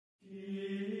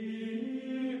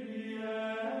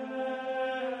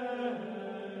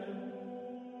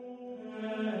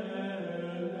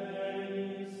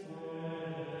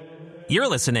You're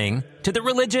listening to the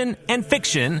Religion and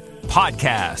Fiction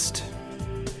Podcast,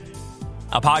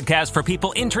 a podcast for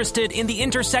people interested in the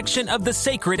intersection of the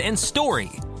sacred and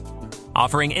story,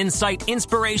 offering insight,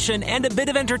 inspiration, and a bit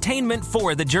of entertainment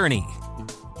for the journey.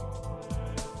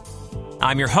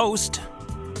 I'm your host,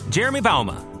 Jeremy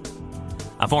Bauma,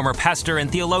 a former pastor and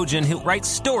theologian who writes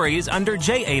stories under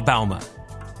J.A. Bauma.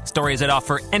 Stories that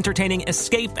offer entertaining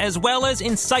escape as well as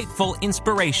insightful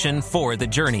inspiration for the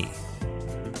journey.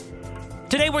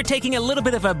 Today we're taking a little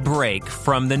bit of a break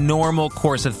from the normal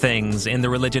course of things in the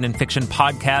Religion and Fiction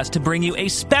Podcast to bring you a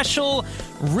special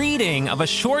reading of a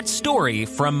short story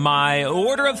from my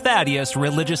Order of Thaddeus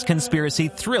religious conspiracy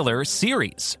thriller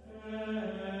series.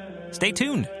 Stay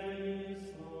tuned.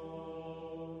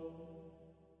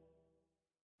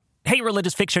 Hey,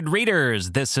 religious fiction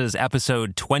readers, this is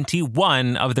episode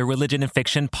 21 of the Religion and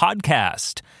Fiction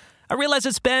Podcast. I realize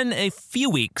it's been a few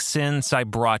weeks since I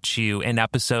brought you an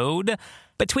episode.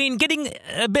 Between getting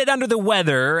a bit under the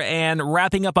weather and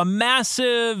wrapping up a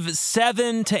massive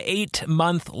 7 to 8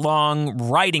 month long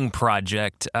writing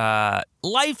project,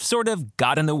 life sort of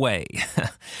got in the way.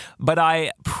 But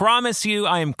I promise you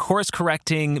I am course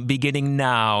correcting beginning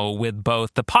now with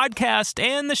both the podcast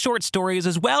and the short stories,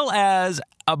 as well as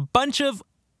a bunch of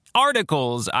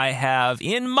articles I have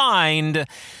in mind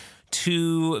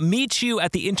to meet you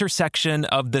at the intersection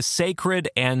of the sacred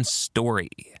and story.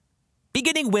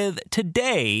 Beginning with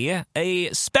today, a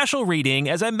special reading,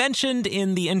 as I mentioned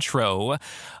in the intro,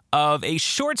 of a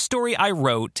short story I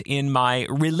wrote in my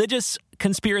religious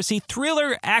conspiracy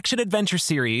thriller action-adventure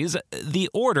series, The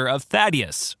Order of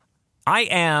Thaddeus. I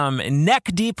am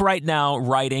neck-deep right now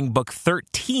writing book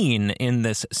 13 in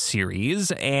this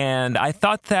series, and I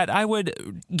thought that I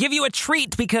would give you a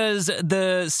treat because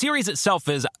the series itself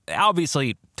is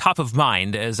obviously top of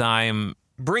mind as I'm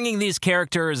bringing these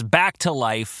characters back to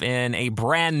life in a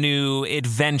brand new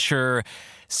adventure,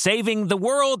 saving the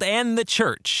world and the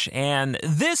church. And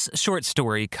this short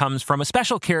story comes from a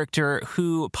special character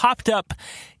who popped up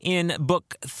in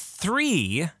book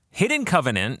 3, Hidden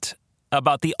Covenant,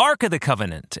 about the Ark of the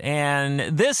Covenant. And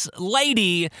this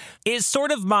lady is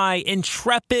sort of my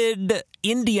intrepid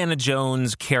Indiana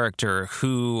Jones character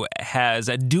who has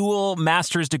a dual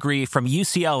master's degree from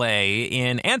UCLA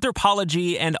in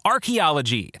anthropology and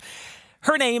archaeology.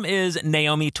 Her name is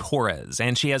Naomi Torres,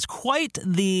 and she has quite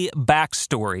the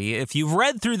backstory. If you've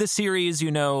read through the series,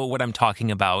 you know what I'm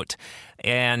talking about.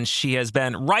 And she has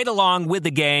been right along with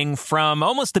the gang from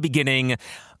almost the beginning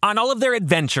on all of their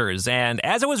adventures. And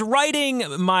as I was writing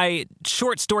my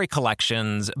short story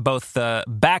collections, both the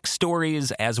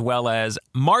backstories as well as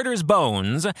Martyr's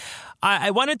Bones, I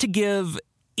wanted to give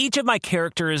each of my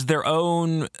characters their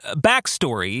own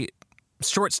backstory,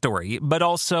 short story, but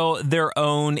also their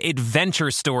own adventure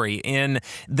story in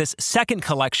this second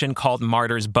collection called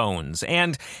Martyr's Bones.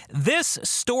 And this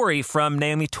story from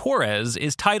Naomi Torres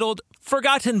is titled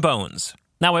Forgotten Bones.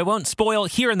 Now, I won't spoil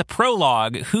here in the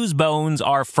prologue whose bones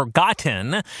are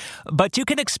forgotten, but you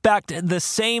can expect the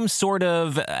same sort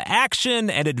of action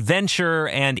and adventure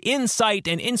and insight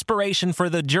and inspiration for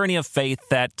the journey of faith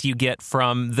that you get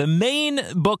from the main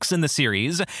books in the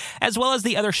series, as well as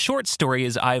the other short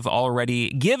stories I've already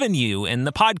given you in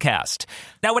the podcast.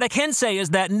 Now, what I can say is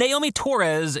that Naomi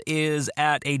Torres is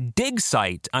at a dig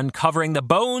site uncovering the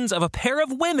bones of a pair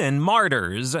of women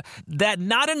martyrs that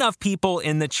not enough people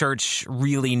in the church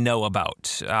really know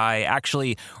about. I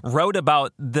actually wrote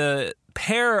about the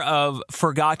pair of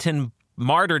forgotten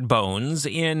martyred bones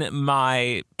in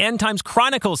my End Times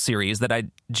Chronicles series that I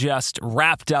just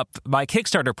wrapped up my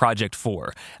Kickstarter project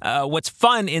for. What's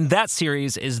fun in that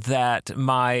series is that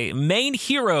my main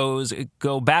heroes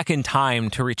go back in time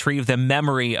to retrieve the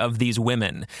memory of these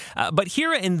women. But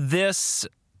here in this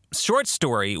short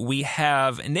story, we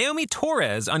have Naomi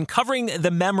Torres uncovering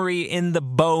the memory in the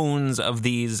bones of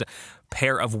these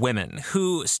pair of women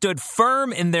who stood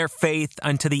firm in their faith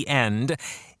unto the end,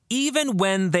 even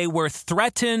when they were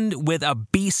threatened with a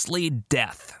beastly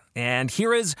death. And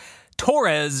here is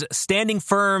Torres standing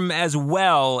firm as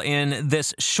well in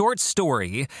this short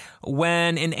story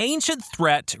when an ancient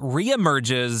threat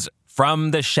reemerges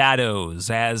from the shadows,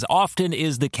 as often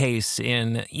is the case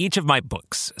in each of my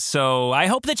books. So I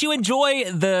hope that you enjoy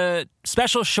the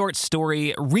special short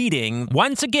story reading,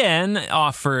 once again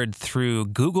offered through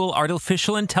Google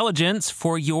Artificial Intelligence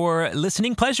for your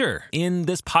listening pleasure in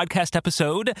this podcast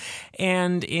episode.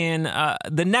 And in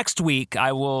the next week,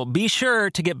 I will be sure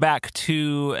to get back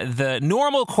to the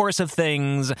normal course of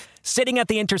things, sitting at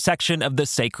the intersection of the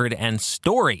sacred and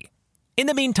story. In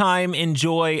the meantime,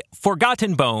 enjoy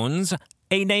Forgotten Bones,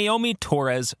 a Naomi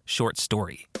Torres short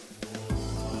story.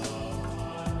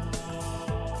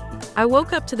 I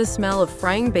woke up to the smell of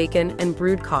frying bacon and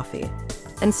brewed coffee,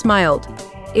 and smiled.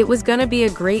 It was gonna be a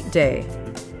great day.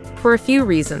 For a few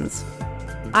reasons.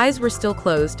 Eyes were still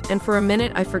closed, and for a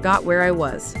minute I forgot where I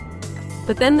was.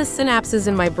 But then the synapses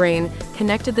in my brain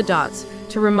connected the dots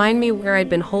to remind me where I'd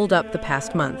been holed up the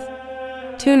past month.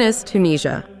 Tunis,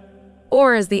 Tunisia.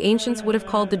 Or, as the ancients would have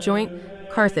called the joint,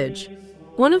 Carthage.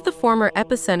 One of the former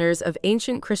epicenters of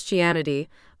ancient Christianity,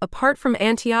 apart from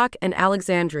Antioch and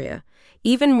Alexandria,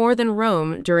 even more than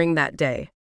Rome during that day.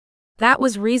 That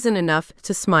was reason enough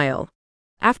to smile.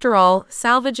 After all,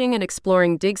 salvaging and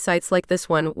exploring dig sites like this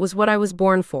one was what I was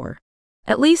born for.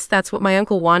 At least that's what my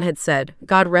Uncle Juan had said,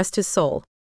 God rest his soul.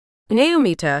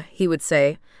 Neomita, he would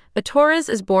say, a Torres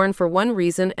is born for one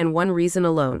reason and one reason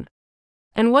alone.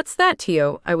 And what's that,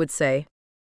 Tio? I would say.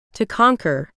 To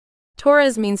conquer.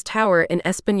 Torres means tower in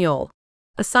Espanol,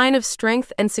 a sign of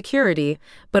strength and security,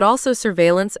 but also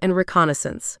surveillance and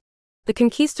reconnaissance. The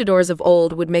conquistadors of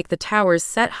old would make the towers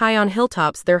set high on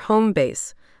hilltops their home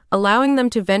base, allowing them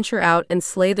to venture out and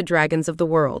slay the dragons of the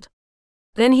world.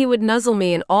 Then he would nuzzle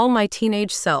me in all my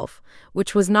teenage self,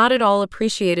 which was not at all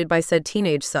appreciated by said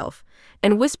teenage self,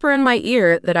 and whisper in my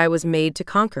ear that I was made to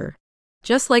conquer.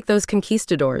 Just like those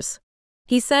conquistadors.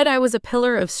 He said I was a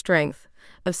pillar of strength,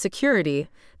 of security,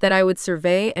 that I would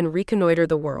survey and reconnoiter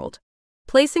the world,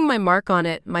 placing my mark on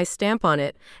it, my stamp on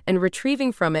it, and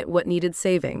retrieving from it what needed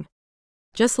saving.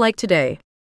 Just like today.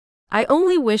 I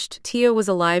only wished Tio was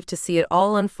alive to see it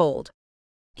all unfold.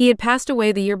 He had passed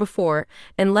away the year before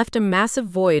and left a massive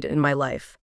void in my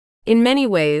life. In many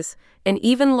ways, and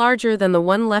even larger than the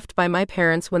one left by my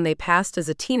parents when they passed as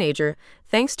a teenager,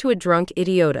 thanks to a drunk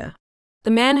idiota.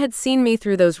 The man had seen me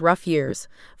through those rough years,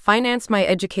 financed my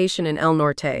education in El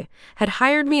Norte, had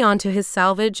hired me onto his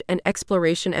salvage and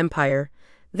exploration empire,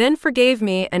 then forgave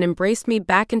me and embraced me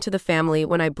back into the family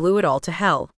when I blew it all to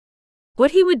hell.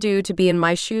 What he would do to be in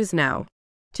my shoes now.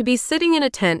 To be sitting in a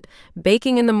tent,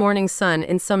 baking in the morning sun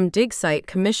in some dig site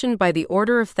commissioned by the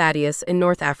Order of Thaddeus in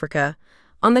North Africa,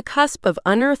 on the cusp of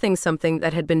unearthing something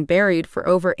that had been buried for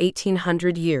over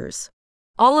 1800 years.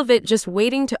 All of it just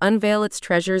waiting to unveil its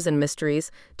treasures and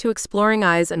mysteries to exploring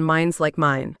eyes and minds like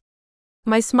mine.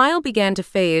 My smile began to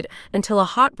fade until a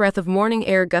hot breath of morning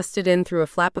air gusted in through a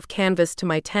flap of canvas to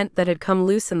my tent that had come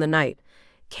loose in the night,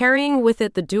 carrying with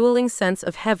it the dueling sense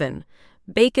of heaven,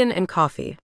 bacon and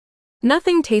coffee.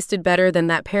 Nothing tasted better than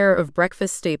that pair of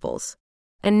breakfast staples,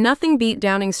 and nothing beat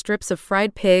downing strips of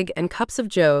fried pig and cups of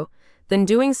joe than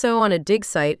doing so on a dig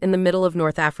site in the middle of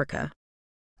North Africa.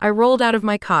 I rolled out of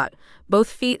my cot, both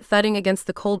feet thudding against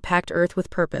the cold-packed earth with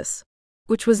purpose,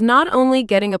 which was not only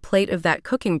getting a plate of that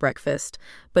cooking breakfast,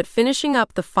 but finishing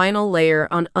up the final layer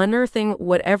on unearthing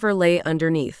whatever lay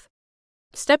underneath.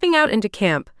 Stepping out into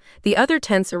camp, the other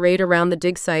tents arrayed around the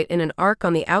dig site in an arc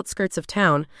on the outskirts of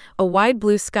town, a wide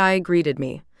blue sky greeted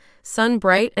me, sun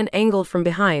bright and angled from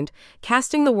behind,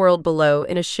 casting the world below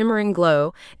in a shimmering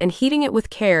glow and heating it with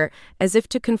care as if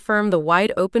to confirm the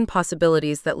wide open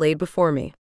possibilities that laid before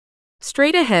me.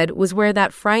 Straight ahead was where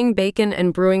that frying bacon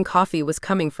and brewing coffee was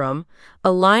coming from,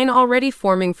 a line already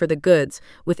forming for the goods,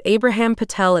 with Abraham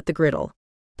Patel at the griddle.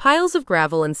 Piles of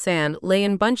gravel and sand lay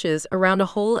in bunches around a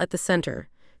hole at the center,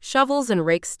 shovels and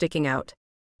rakes sticking out.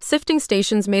 Sifting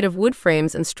stations made of wood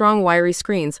frames and strong wiry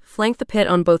screens flanked the pit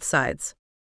on both sides.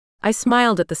 I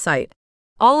smiled at the sight.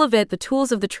 All of it the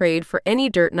tools of the trade for any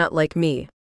dirt nut like me.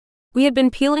 We had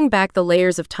been peeling back the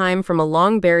layers of time from a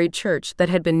long-buried church that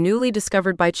had been newly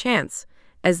discovered by chance,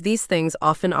 as these things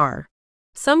often are.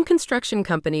 Some construction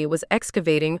company was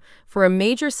excavating for a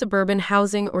major suburban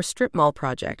housing or strip mall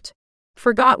project.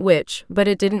 Forgot which, but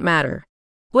it didn't matter.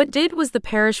 What did was the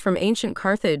parish from ancient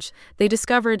Carthage they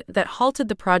discovered that halted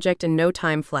the project in no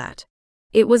time flat.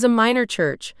 It was a minor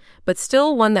church, but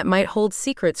still one that might hold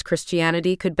secrets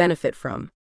Christianity could benefit from.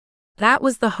 That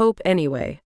was the hope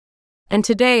anyway. And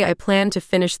today I planned to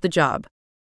finish the job.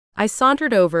 I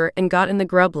sauntered over and got in the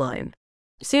grub line.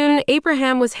 Soon,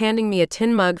 Abraham was handing me a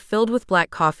tin mug filled with black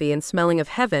coffee and smelling of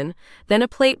heaven, then a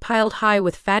plate piled high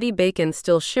with fatty bacon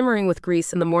still shimmering with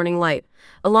grease in the morning light,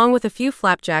 along with a few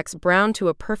flapjacks browned to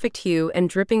a perfect hue and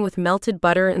dripping with melted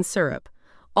butter and syrup.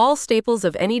 All staples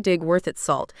of any dig worth its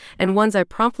salt, and ones I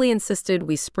promptly insisted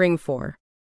we spring for.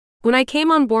 When I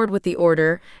came on board with the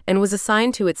order and was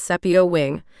assigned to its Sepio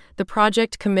wing, the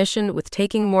project commissioned with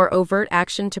taking more overt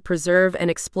action to preserve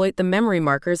and exploit the memory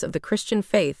markers of the Christian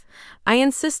faith, I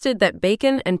insisted that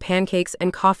bacon and pancakes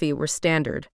and coffee were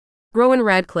standard. Rowan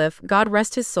Radcliffe, God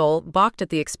rest his soul, balked at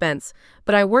the expense,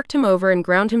 but I worked him over and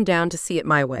ground him down to see it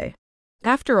my way.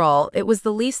 After all, it was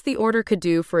the least the order could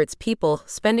do for its people,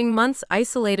 spending months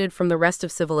isolated from the rest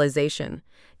of civilization,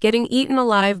 getting eaten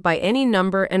alive by any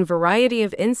number and variety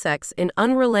of insects in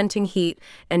unrelenting heat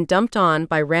and dumped on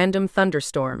by random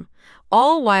thunderstorm,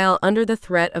 all while under the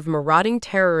threat of marauding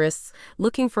terrorists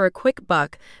looking for a quick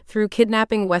buck through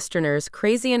kidnapping Westerners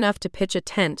crazy enough to pitch a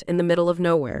tent in the middle of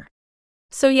nowhere.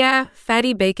 So yeah,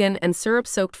 fatty bacon and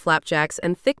syrup-soaked flapjacks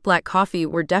and thick black coffee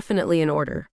were definitely in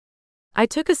order. I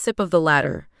took a sip of the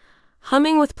latter,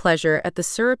 humming with pleasure at the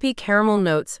syrupy caramel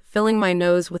notes filling my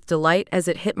nose with delight as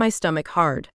it hit my stomach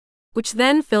hard, which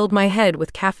then filled my head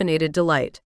with caffeinated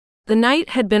delight. The night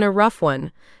had been a rough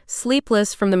one,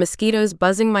 sleepless from the mosquitoes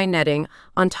buzzing my netting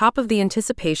on top of the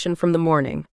anticipation from the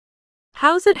morning.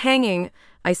 "How's it hanging?"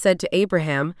 I said to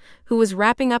Abraham, who was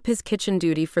wrapping up his kitchen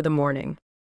duty for the morning.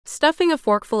 Stuffing a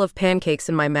forkful of pancakes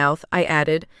in my mouth, I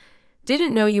added,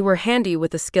 "Didn't know you were handy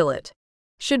with a skillet.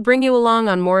 Should bring you along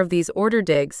on more of these order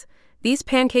digs. These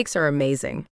pancakes are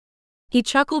amazing." He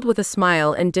chuckled with a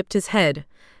smile and dipped his head,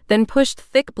 then pushed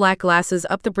thick black glasses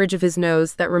up the bridge of his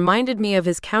nose that reminded me of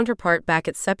his counterpart back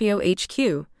at Sepio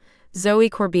HQ, Zoe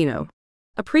Corbino.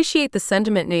 "Appreciate the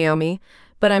sentiment, Naomi,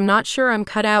 but I'm not sure I'm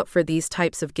cut out for these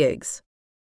types of gigs."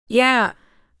 "Yeah,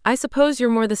 I suppose you're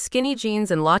more the skinny jeans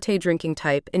and latte drinking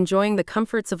type, enjoying the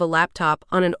comforts of a laptop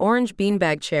on an orange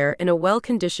beanbag chair in a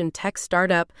well-conditioned tech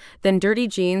startup than dirty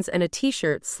jeans and a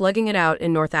t-shirt slugging it out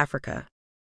in North Africa."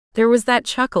 There was that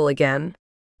chuckle again.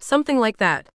 Something like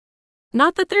that.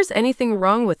 Not that there's anything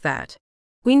wrong with that.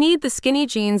 We need the skinny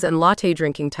jeans and latte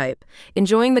drinking type,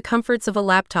 enjoying the comforts of a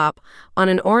laptop on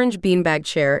an orange beanbag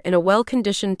chair in a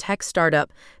well-conditioned tech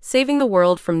startup, saving the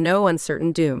world from no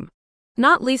uncertain doom.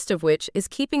 Not least of which is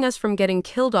keeping us from getting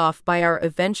killed off by our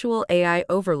eventual AI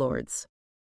overlords.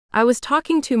 I was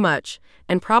talking too much,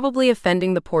 and probably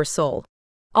offending the poor soul.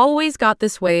 Always got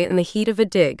this way in the heat of a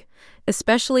dig,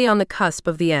 especially on the cusp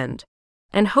of the end.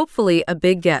 And hopefully a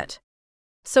big get.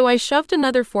 So I shoved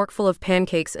another forkful of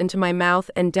pancakes into my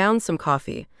mouth and downed some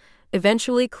coffee,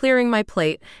 eventually clearing my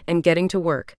plate and getting to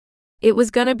work. It was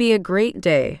gonna be a great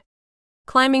day.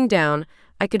 Climbing down,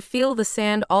 I could feel the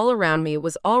sand all around me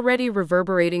was already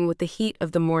reverberating with the heat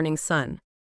of the morning sun.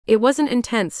 It wasn't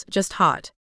intense, just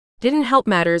hot. Didn't help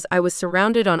matters, I was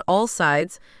surrounded on all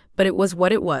sides, but it was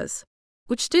what it was.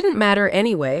 Which didn't matter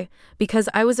anyway, because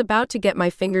I was about to get my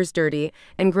fingers dirty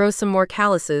and grow some more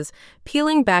calluses,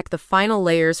 peeling back the final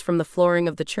layers from the flooring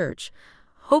of the church,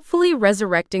 hopefully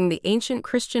resurrecting the ancient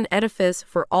Christian edifice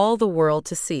for all the world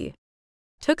to see.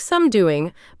 Took some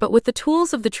doing, but with the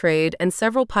tools of the trade and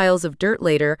several piles of dirt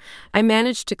later, I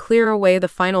managed to clear away the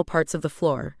final parts of the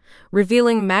floor,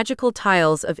 revealing magical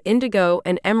tiles of indigo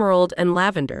and emerald and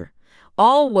lavender,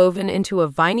 all woven into a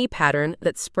viney pattern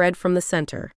that spread from the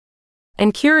center.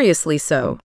 And curiously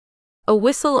so. A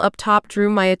whistle up top drew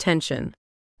my attention.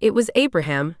 It was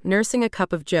Abraham nursing a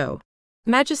cup of joe.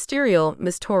 Magisterial,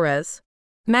 Miss Torres.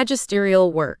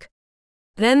 Magisterial work.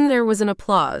 Then there was an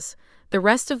applause, the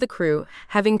rest of the crew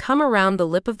having come around the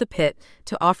lip of the pit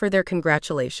to offer their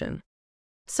congratulation.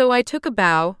 So I took a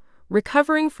bow,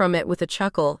 recovering from it with a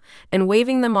chuckle, and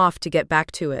waving them off to get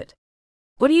back to it.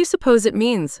 "What do you suppose it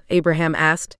means?" Abraham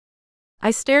asked.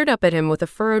 I stared up at him with a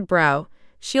furrowed brow,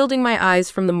 shielding my eyes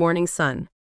from the morning sun.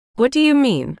 "What do you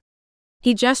mean?"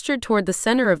 He gestured toward the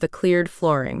center of the cleared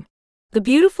flooring. The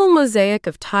beautiful mosaic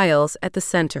of tiles at the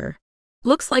center.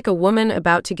 Looks like a woman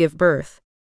about to give birth.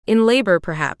 In labor,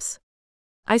 perhaps.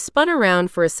 I spun around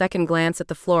for a second glance at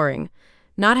the flooring,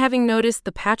 not having noticed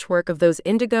the patchwork of those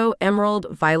indigo, emerald,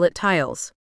 violet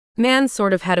tiles. Man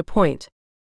sort of had a point.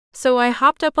 So I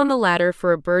hopped up on the ladder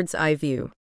for a bird's eye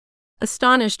view.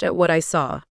 Astonished at what I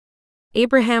saw.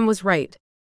 Abraham was right.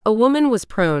 A woman was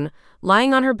prone,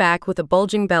 lying on her back with a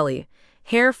bulging belly,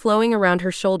 hair flowing around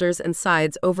her shoulders and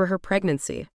sides over her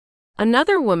pregnancy.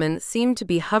 Another woman seemed to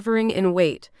be hovering in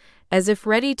wait, as if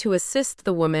ready to assist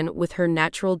the woman with her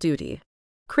natural duty.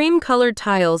 Cream-colored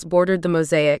tiles bordered the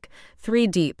mosaic, 3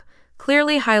 deep,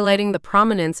 clearly highlighting the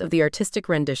prominence of the artistic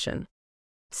rendition.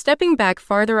 Stepping back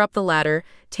farther up the ladder,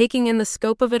 taking in the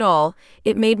scope of it all,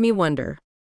 it made me wonder.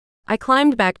 I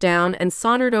climbed back down and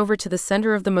sauntered over to the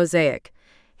center of the mosaic,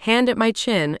 hand at my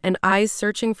chin and eyes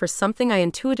searching for something I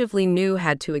intuitively knew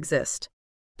had to exist.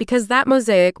 Because that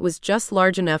mosaic was just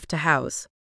large enough to house.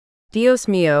 Dios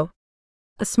mío.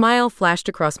 A smile flashed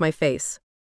across my face.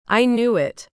 I knew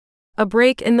it. A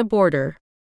break in the border.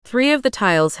 3 of the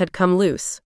tiles had come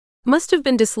loose. Must have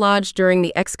been dislodged during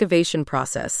the excavation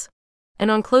process. And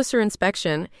on closer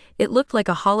inspection, it looked like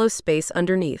a hollow space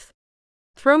underneath.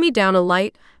 "Throw me down a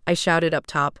light," I shouted up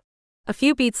top. A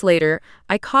few beats later,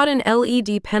 I caught an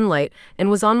LED pen light and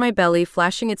was on my belly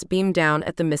flashing its beam down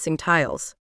at the missing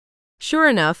tiles. Sure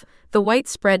enough, the white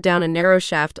spread down a narrow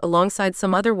shaft alongside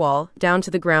some other wall, down to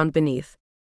the ground beneath.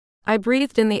 I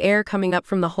breathed in the air coming up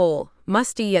from the hole,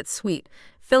 musty yet sweet,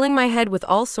 filling my head with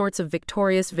all sorts of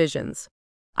victorious visions.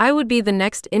 I would be the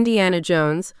next Indiana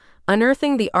Jones,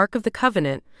 unearthing the Ark of the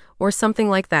Covenant, or something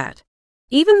like that.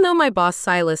 Even though my boss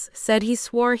Silas said he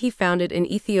swore he found it in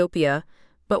Ethiopia,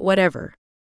 but whatever.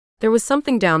 There was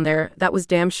something down there, that was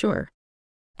damn sure.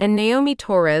 And Naomi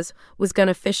Torres was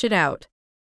gonna fish it out.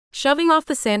 Shoving off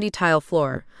the sandy tile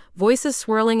floor, voices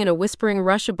swirling in a whispering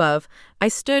rush above, I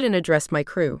stood and addressed my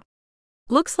crew.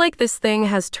 Looks like this thing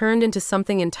has turned into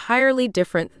something entirely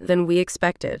different than we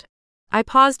expected. I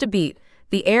paused a beat,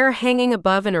 the air hanging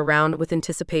above and around with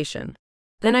anticipation.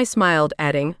 Then I smiled,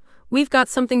 adding, "We've got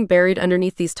something buried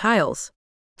underneath these tiles.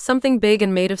 Something big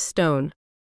and made of stone."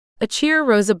 A cheer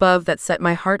rose above that set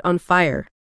my heart on fire.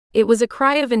 It was a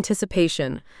cry of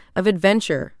anticipation, of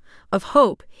adventure, of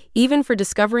hope, even for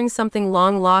discovering something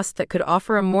long lost that could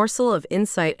offer a morsel of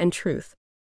insight and truth.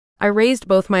 I raised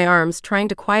both my arms, trying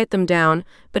to quiet them down,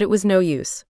 but it was no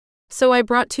use. So I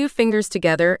brought 2 fingers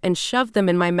together and shoved them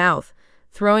in my mouth,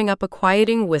 throwing up a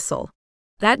quieting whistle.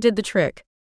 That did the trick.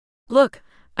 "Look,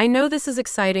 I know this is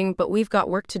exciting, but we've got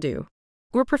work to do.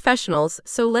 We're professionals,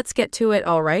 so let's get to it,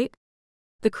 all right?"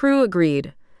 The crew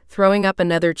agreed, throwing up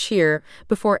another cheer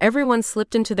before everyone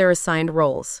slipped into their assigned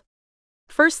roles.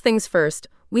 First things first,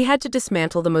 we had to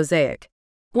dismantle the mosaic.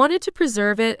 Wanted to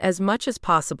preserve it as much as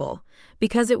possible,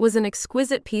 because it was an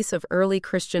exquisite piece of early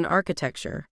Christian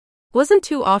architecture. Wasn't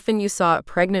too often you saw a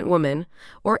pregnant woman,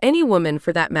 or any woman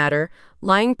for that matter,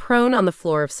 lying prone on the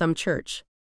floor of some church.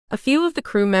 A few of the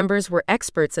crew members were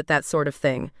experts at that sort of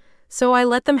thing, so I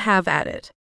let them have at it.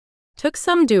 Took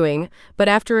some doing, but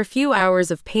after a few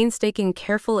hours of painstaking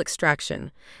careful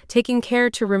extraction, taking care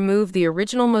to remove the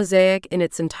original mosaic in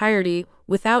its entirety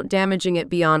without damaging it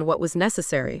beyond what was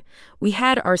necessary, we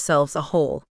had ourselves a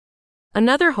hole.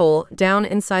 Another hole down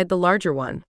inside the larger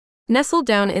one. Nestled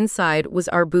down inside was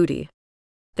our booty.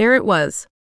 There it was.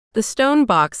 The stone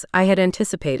box I had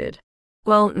anticipated.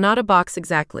 Well, not a box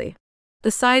exactly.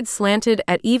 The sides slanted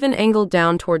at even angle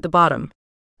down toward the bottom.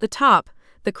 The top,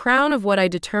 the crown of what I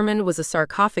determined was a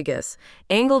sarcophagus,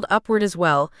 angled upward as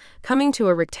well, coming to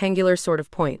a rectangular sort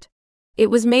of point. It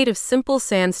was made of simple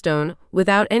sandstone,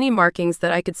 without any markings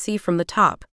that I could see from the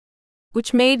top,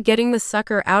 which made getting the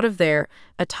sucker out of there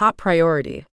a top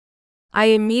priority. I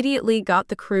immediately got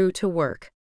the crew to work.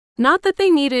 Not that they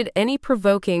needed any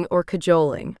provoking or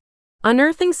cajoling.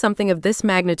 Unearthing something of this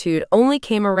magnitude only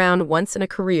came around once in a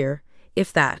career,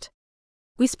 if that.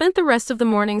 We spent the rest of the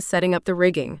morning setting up the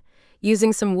rigging,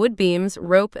 using some wood beams,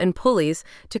 rope, and pulleys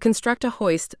to construct a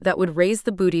hoist that would raise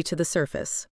the booty to the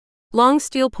surface. Long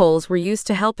steel poles were used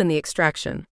to help in the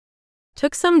extraction.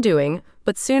 Took some doing,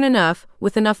 but soon enough,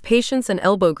 with enough patience and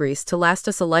elbow grease to last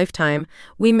us a lifetime,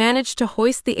 we managed to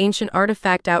hoist the ancient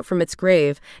artifact out from its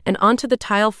grave and onto the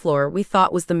tile floor we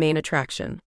thought was the main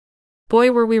attraction. Boy,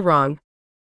 were we wrong.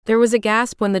 There was a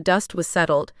gasp when the dust was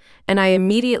settled, and I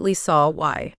immediately saw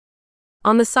why.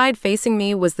 On the side facing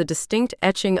me was the distinct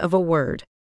etching of a word.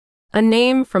 A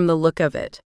name from the look of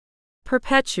it.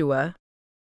 Perpetua.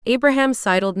 Abraham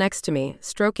sidled next to me,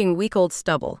 stroking week-old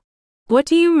stubble. "What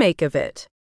do you make of it?"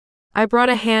 I brought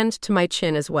a hand to my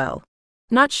chin as well.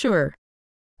 "Not sure."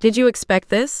 "Did you expect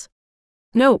this?"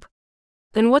 "Nope."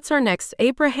 "Then what's our next,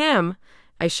 Abraham?"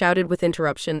 I shouted with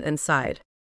interruption and sighed.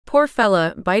 Poor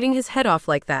fella, biting his head off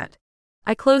like that.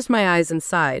 I closed my eyes and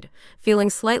sighed, feeling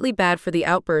slightly bad for the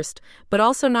outburst, but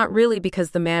also not really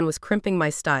because the man was crimping my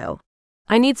style.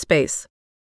 I need space.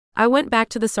 I went back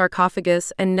to the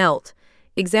sarcophagus and knelt,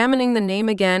 examining the name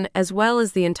again as well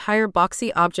as the entire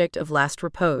boxy object of last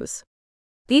repose.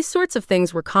 These sorts of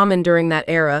things were common during that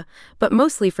era, but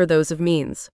mostly for those of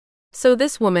means. So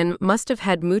this woman must have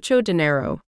had mucho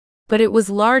dinero. But it was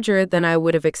larger than I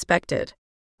would have expected.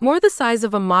 More the size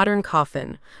of a modern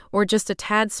coffin, or just a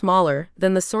tad smaller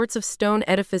than the sorts of stone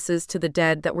edifices to the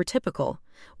dead that were typical,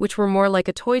 which were more like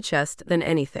a toy chest than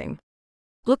anything.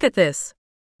 "Look at this."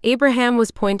 Abraham was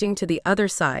pointing to the other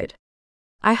side.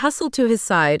 I hustled to his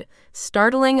side,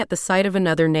 startling at the sight of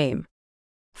another name.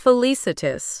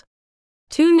 Felicitas.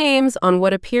 2 names on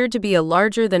what appeared to be a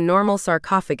larger than normal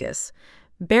sarcophagus,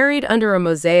 buried under a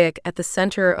mosaic at the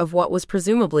center of what was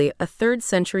presumably a 3rd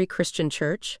century Christian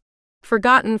church.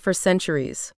 Forgotten for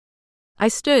centuries. I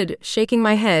stood, shaking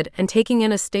my head and taking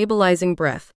in a stabilizing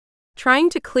breath,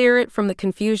 trying to clear it from the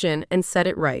confusion and set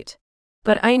it right.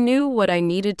 But I knew what I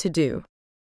needed to do.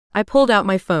 I pulled out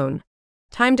my phone.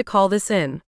 Time to call this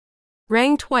in.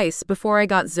 Rang twice before I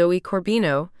got Zoe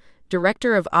Corbino,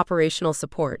 Director of Operational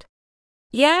Support.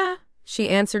 "Yeah," she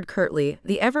answered curtly,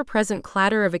 the ever-present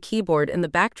clatter of a keyboard in the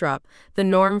backdrop, the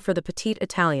norm for the petite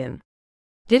Italian.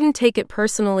 didn't take it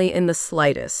personally in the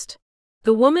slightest.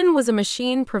 The woman was a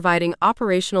machine providing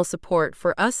operational support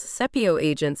for us Sepio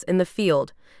agents in the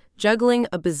field, juggling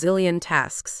a bazillion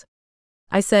tasks.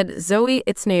 I said, "Zoe,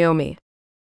 it's Naomi."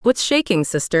 "What's shaking,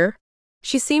 sister?"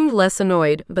 She seemed less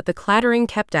annoyed, but the clattering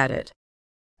kept at it.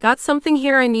 "Got something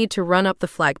here I need to run up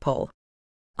the flagpole."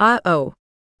 Oh.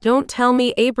 Don't tell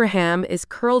me Abraham is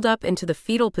curled up into the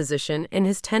fetal position in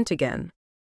his tent again.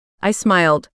 I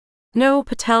smiled. No,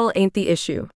 Patel ain't the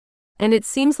issue. And it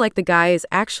seems like the guy is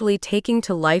actually taking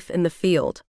to life in the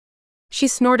field. She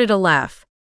snorted a laugh.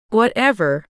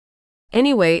 Whatever.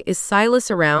 Anyway, is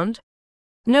Silas around?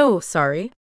 No,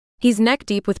 sorry. He's neck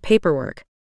deep with paperwork.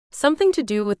 Something to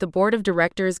do with the board of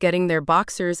directors getting their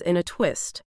boxers in a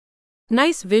twist.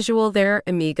 Nice visual there,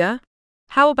 amiga.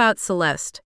 How about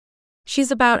Celeste?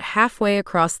 She's about halfway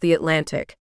across the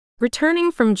Atlantic,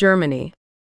 returning from Germany.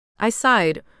 I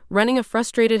sighed, running a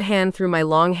frustrated hand through my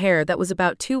long hair that was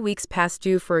about 2 weeks past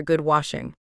due for a good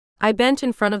washing. I bent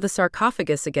in front of the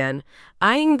sarcophagus again,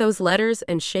 eyeing those letters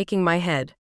and shaking my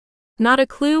head. Not a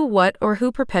clue what or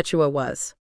who Perpetua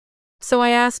was. So I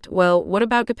asked, well, what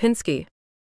about Gopinski?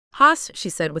 Haas, she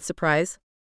said with surprise.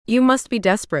 You must be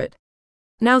desperate.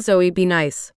 Now Zoe, be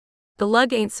nice. The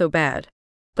lug ain't so bad.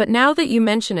 But now that you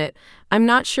mention it, I'm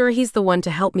not sure he's the one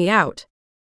to help me out.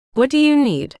 What do you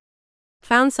need?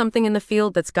 Found something in the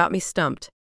field that's got me stumped.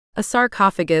 A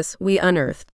sarcophagus we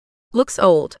unearthed. Looks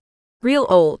old. Real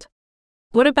old.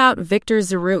 What about Victor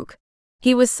Zaruk?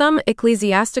 He was some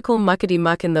ecclesiastical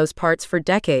muckety-muck in those parts for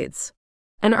decades.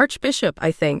 An archbishop,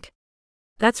 I think.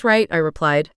 That's right, I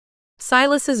replied.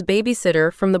 Silas's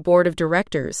babysitter from the board of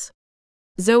directors.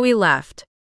 Zoe laughed.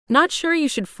 Not sure you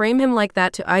should frame him like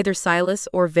that to either Silas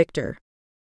or Victor.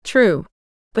 True.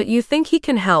 But you think he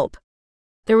can help?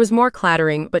 There was more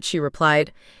clattering, but she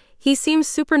replied, he seems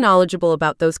super knowledgeable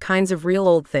about those kinds of real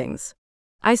old things.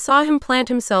 I saw him plant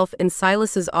himself in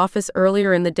Silas's office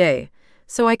earlier in the day,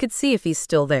 so I could see if he's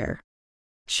still there.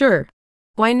 Sure.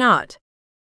 Why not?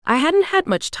 I hadn't had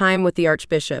much time with the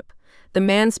archbishop, the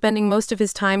man spending most of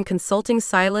his time consulting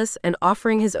Silas and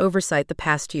offering his oversight the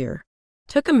past year.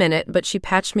 Took a minute, but she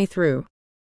patched me through.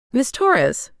 Miss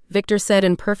Torres, Victor said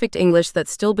in perfect English that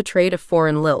still betrayed a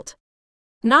foreign lilt.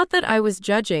 Not that I was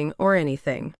judging or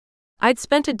anything. I'd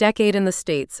spent a decade in the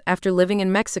States after living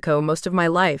in Mexico most of my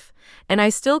life, and I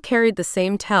still carried the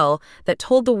same tell that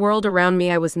told the world around me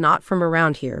I was not from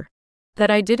around here.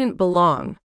 That I didn't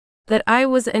belong. That I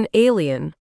was an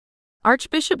alien.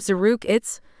 Archbishop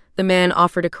Zaruk, the man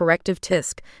offered a corrective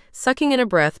tisk, sucking in a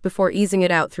breath before easing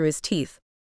it out through his teeth.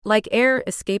 Like air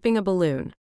escaping a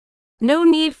balloon. No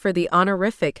need for the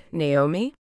honorific,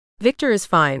 Naomi. Victor is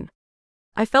fine.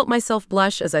 I felt myself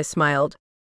blush as I smiled.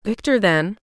 Victor,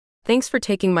 then. Thanks for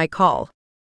taking my call.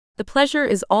 The pleasure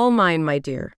is all mine, my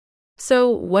dear. So,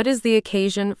 what is the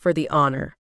occasion for the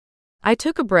honor? I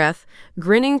took a breath,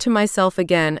 grinning to myself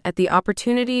again at the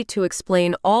opportunity to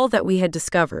explain all that we had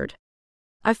discovered.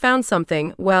 I found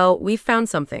something, well, we've found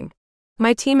something.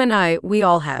 My team and I, we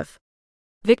all have.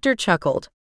 Victor chuckled.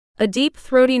 A deep,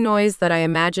 throaty noise that I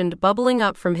imagined bubbling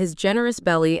up from his generous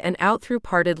belly and out through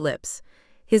parted lips,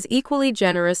 his equally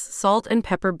generous salt and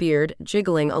pepper beard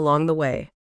jiggling along the way.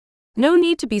 No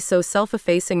need to be so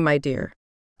self-effacing, my dear.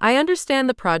 I understand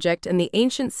the project and the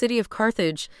ancient city of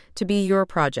Carthage to be your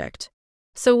project.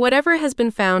 So whatever has been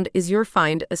found is your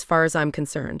find as far as I'm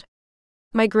concerned.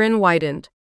 My grin widened.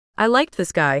 I liked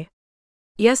this guy.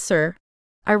 Yes, sir.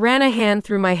 I ran a hand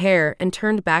through my hair and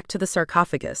turned back to the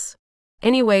sarcophagus.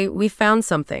 Anyway, we found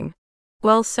something.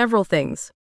 Well, several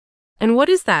things. And what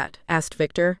is that? Asked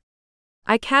Victor.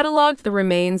 I catalogued the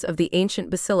remains of the ancient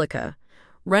basilica,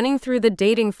 running through the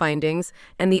dating findings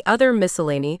and the other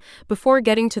miscellany before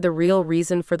getting to the real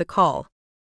reason for the call.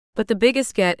 But the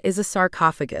biggest get is a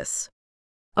sarcophagus.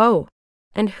 Oh,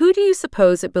 and who do you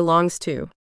suppose it belongs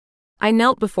to? I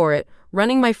knelt before it,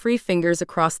 running my free fingers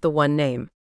across the one name.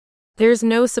 There's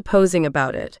no supposing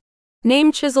about it.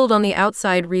 Name chiseled on the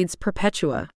outside reads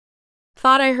Perpetua.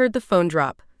 Thought I heard the phone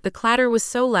drop. The clatter was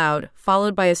so loud,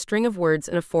 followed by a string of words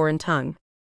in a foreign tongue.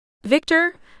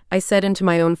 Victor, I said into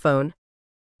my own phone.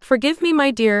 Forgive me,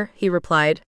 my dear, he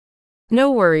replied.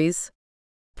 No worries.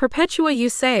 Perpetua, you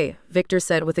say, Victor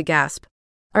said with a gasp.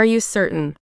 Are you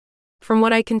certain? From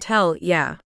what I can tell,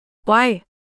 yeah. Why?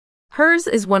 Hers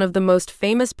is one of the most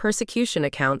famous persecution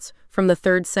accounts from the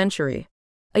 3rd century.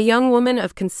 A young woman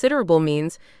of considerable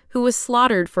means who was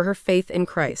slaughtered for her faith in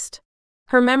Christ.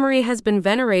 Her memory has been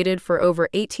venerated for over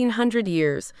 1800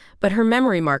 years, but her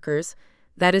memory markers,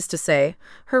 that is to say,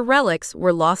 her relics,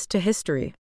 were lost to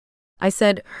history. I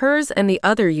said, hers and the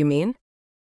other, you mean?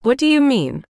 What do you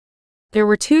mean? There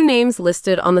were two names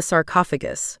listed on the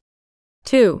sarcophagus.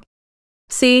 2.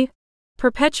 See?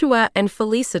 Perpetua and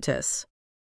Felicitas.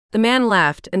 The man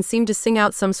laughed and seemed to sing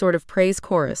out some sort of praise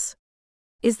chorus.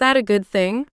 Is that a good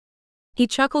thing? He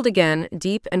chuckled again,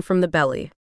 deep and from the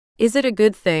belly. Is it a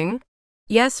good thing?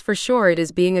 Yes, for sure it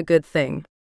is being a good thing.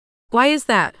 Why is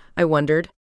that, I wondered.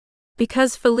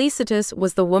 Because Felicitas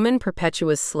was the woman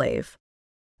Perpetua's slave.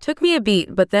 Took me a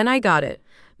beat, but then I got it,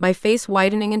 my face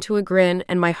widening into a grin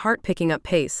and my heart picking up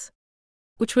pace.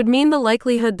 Which would mean the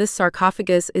likelihood this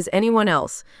sarcophagus is anyone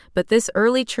else, but this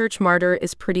early church martyr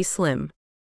is pretty slim.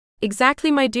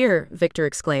 Exactly, my dear, Victor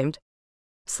exclaimed.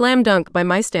 Slam dunk by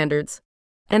my standards.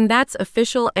 And that's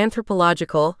official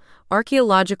anthropological,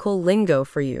 archaeological lingo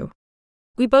for you.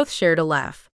 We both shared a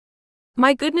laugh.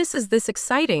 My goodness, is this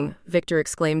exciting, Victor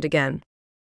exclaimed again.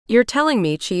 You're telling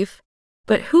me, Chief.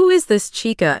 But who is this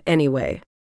chica, anyway?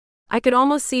 I could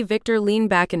almost see Victor lean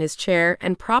back in his chair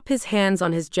and prop his hands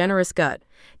on his generous gut,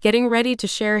 getting ready to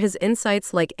share his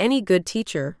insights like any good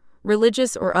teacher,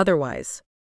 religious or otherwise.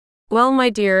 Well, my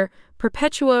dear,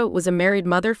 Perpetua was a married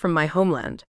mother from my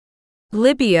homeland.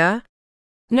 Libya?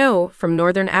 No, from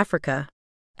northern Africa.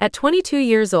 At 22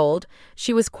 years old,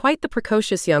 she was quite the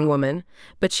precocious young woman,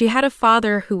 but she had a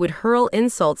father who would hurl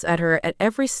insults at her at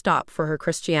every stop for her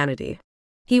Christianity.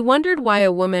 He wondered why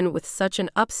a woman with such an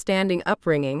upstanding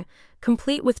upbringing,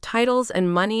 complete with titles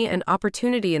and money and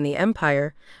opportunity in the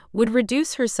empire, would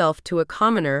reduce herself to a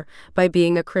commoner by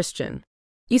being a Christian.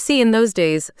 You see, in those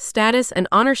days, status and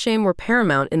honor-shame were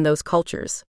paramount in those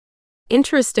cultures.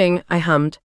 Interesting, I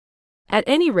hummed. At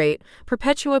any rate,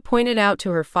 Perpetua pointed out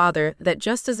to her father that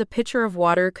just as a pitcher of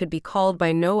water could be called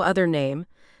by no other name,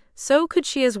 so could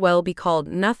she as well be called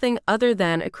nothing other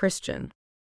than a Christian.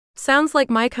 Sounds like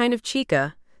my kind of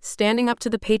chica, standing up to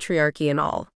the patriarchy and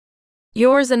all.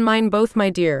 Yours and mine both, my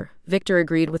dear, Victor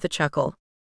agreed with a chuckle.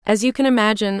 As you can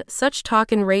imagine, such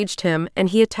talk enraged him and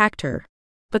he attacked her.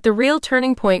 But the real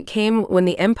turning point came when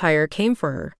the empire came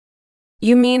for her.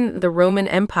 You mean the Roman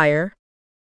Empire?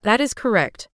 That is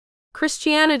correct.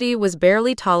 Christianity was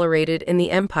barely tolerated in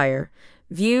the empire,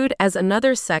 viewed as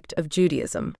another sect of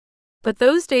Judaism. But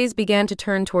those days began to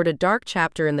turn toward a dark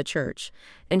chapter in the church,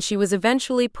 and she was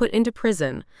eventually put into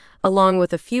prison, along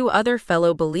with a few other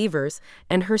fellow believers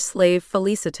and her slave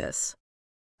Felicitas.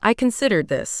 I considered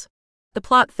this. The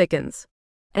plot thickens.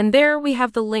 And there we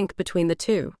have the link between the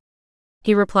two.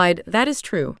 He replied, that is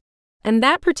true. And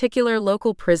that particular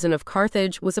local prison of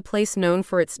Carthage was a place known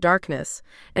for its darkness,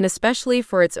 and especially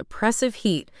for its oppressive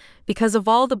heat, because of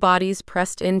all the bodies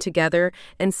pressed in together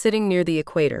and sitting near the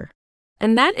equator.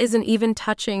 And that isn't even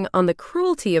touching on the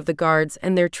cruelty of the guards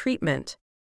and their treatment.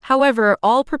 However,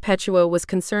 all Perpetua was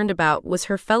concerned about was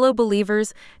her fellow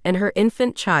believers and her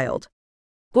infant child.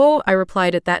 Whoa, I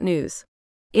replied at that news.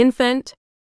 Infant?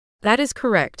 That is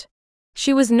correct.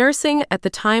 She was nursing at the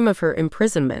time of her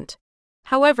imprisonment.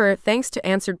 However, thanks to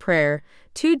answered prayer,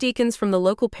 2 deacons from the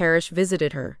local parish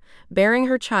visited her, bearing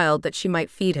her child that she might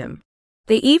feed him.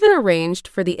 They even arranged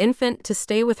for the infant to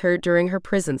stay with her during her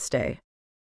prison stay.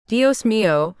 Dios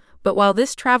mío, but while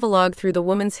this travelogue through the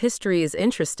woman's history is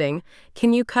interesting,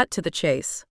 can you cut to the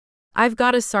chase? I've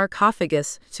got a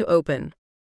sarcophagus to open.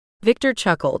 Victor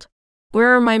chuckled.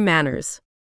 Where are my manners?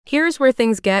 Here's where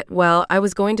things get, well, I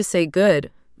was going to say good,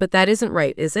 but that isn't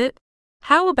right, is it?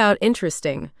 How about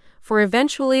interesting? For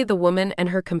eventually the woman and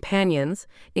her companions,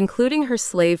 including her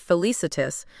slave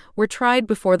Felicitas, were tried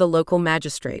before the local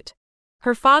magistrate.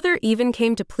 Her father even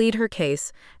came to plead her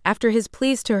case, after his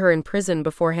pleas to her in prison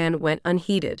beforehand went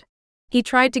unheeded. He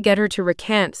tried to get her to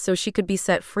recant so she could be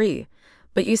set free,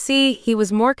 but you see, he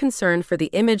was more concerned for the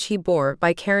image he bore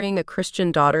by carrying a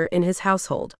Christian daughter in his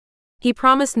household. He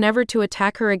promised never to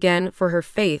attack her again for her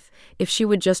faith if she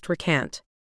would just recant.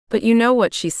 But you know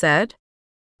what she said?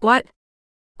 What?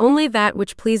 Only that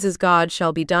which pleases God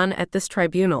shall be done at this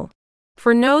tribunal.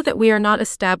 For know that we are not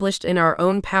established in our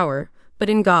own power,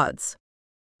 but in God's.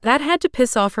 That had to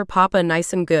piss off her papa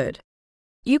nice and good.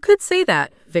 You could say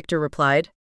that, Victor replied.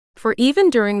 For even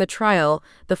during the trial,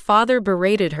 the father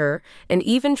berated her and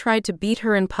even tried to beat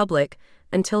her in public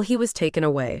until he was taken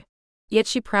away. Yet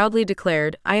she proudly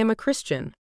declared, I am a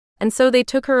Christian. And so they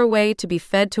took her away to be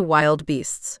fed to wild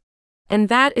beasts. And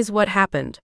that is what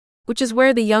happened. Which is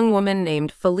where the young woman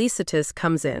named Felicitas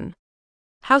comes in.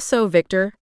 How so,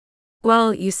 Victor?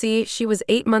 Well, you see, she was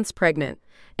 8 months pregnant,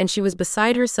 and she was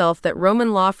beside herself that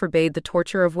Roman law forbade the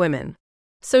torture of women.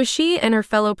 So she and her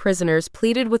fellow prisoners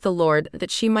pleaded with the Lord that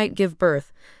she might give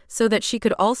birth, so that she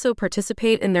could also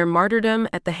participate in their martyrdom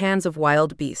at the hands of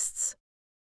wild beasts.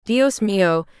 Dios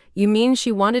mío, you mean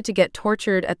she wanted to get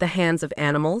tortured at the hands of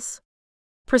animals?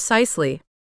 Precisely.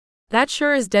 That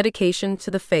sure is dedication to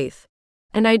the faith.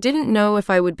 And I didn't know if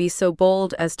I would be so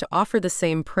bold as to offer the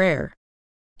same prayer.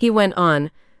 He went on.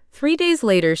 3 days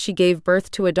later, she gave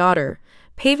birth to a daughter,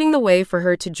 paving the way for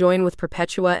her to join with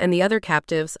Perpetua and the other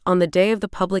captives on the day of the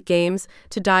public games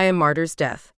to die a martyr's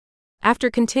death. After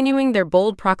continuing their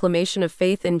bold proclamation of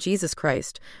faith in Jesus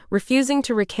Christ, refusing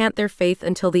to recant their faith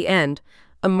until the end,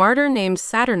 a martyr named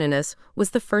Saturninus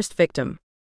was the first victim.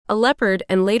 A leopard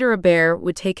and later a bear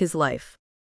would take his life.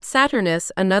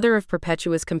 Saturnus, another of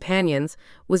Perpetua's companions,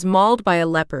 was mauled by a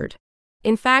leopard.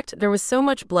 In fact, there was so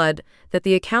much blood that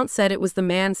the account said it was the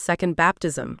man's second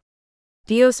baptism.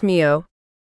 Dios mío.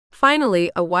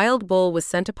 Finally, a wild bull was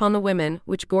sent upon the women,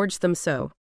 which gorged them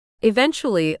so.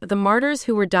 Eventually, the martyrs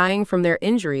who were dying from their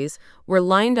injuries were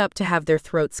lined up to have their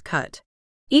throats cut.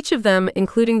 Each of them,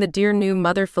 including the dear new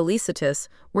mother Felicitas,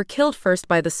 were killed first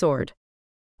by the sword.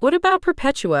 What about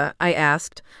Perpetua? I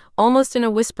asked, almost in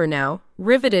a whisper now,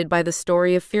 riveted by the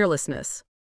story of fearlessness.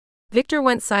 Victor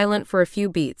went silent for a few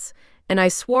beats, and I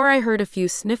swore I heard a few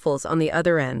sniffles on the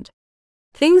other end.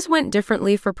 Things went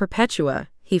differently for Perpetua,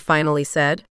 he finally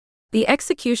said. The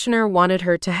executioner wanted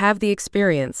her to have the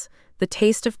experience, the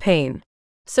taste of pain.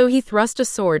 So he thrust a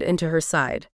sword into her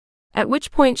side. At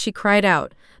which point she cried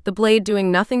out, the blade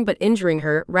doing nothing but injuring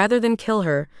her rather than kill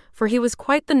her, for he was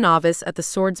quite the novice at the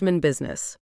swordsman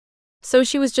business. So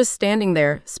she was just standing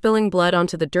there, spilling blood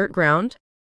onto the dirt ground?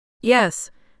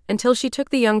 Yes, until she took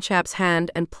the young chap's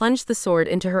hand and plunged the sword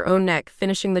into her own neck,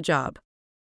 finishing the job.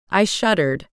 I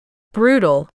shuddered.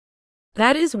 Brutal.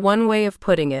 That is one way of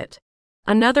putting it.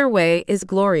 Another way is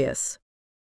glorious.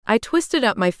 I twisted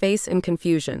up my face in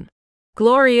confusion.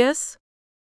 Glorious?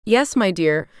 Yes, my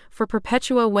dear, for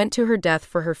Perpetua went to her death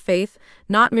for her faith,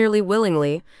 not merely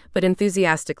willingly, but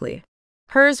enthusiastically.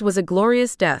 Hers was a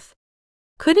glorious death.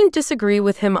 Couldn't disagree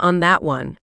with him on that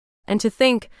one. And to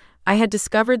think, I had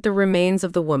discovered the remains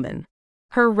of the woman.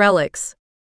 Her relics,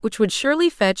 which would surely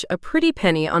fetch a pretty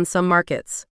penny on some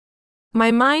markets. My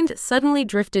mind suddenly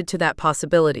drifted to that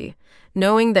possibility,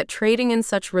 knowing that trading in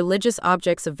such religious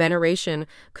objects of veneration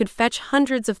could fetch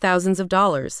hundreds of thousands of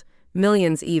dollars,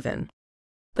 millions even.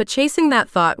 But chasing that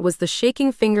thought was the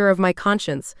shaking finger of my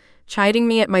conscience, chiding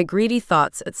me at my greedy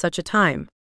thoughts at such a time.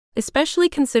 Especially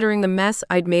considering the mess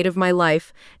I'd made of my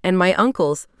life and my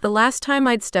uncle's the last time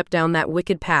I'd stepped down that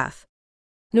wicked path.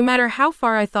 No matter how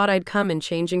far I thought I'd come in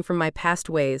changing from my past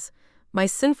ways, my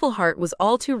sinful heart was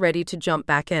all too ready to jump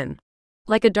back in.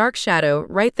 Like a dark shadow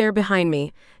right there behind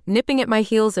me, nipping at my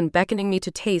heels and beckoning me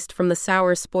to taste from the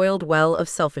sour, spoiled well of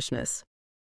selfishness.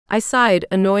 I sighed,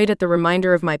 annoyed at the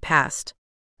reminder of my past.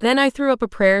 Then I threw up a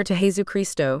prayer to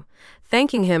Jesucristo,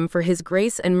 thanking him for his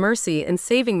grace and mercy in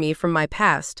saving me from my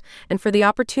past, and for the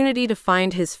opportunity to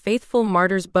find his faithful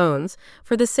martyr's bones,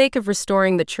 for the sake of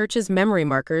restoring the Church's memory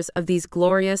markers of these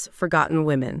glorious, forgotten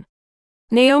women.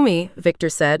 Naomi, Victor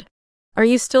said. Are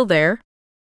you still there?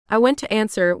 I went to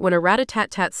answer when a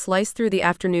rat-a-tat-tat sliced through the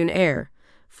afternoon air,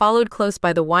 followed close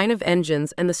by the whine of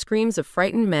engines and the screams of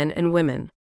frightened men and women.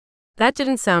 That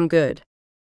didn't sound good.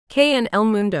 Que en el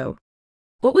mundo.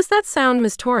 What was that sound,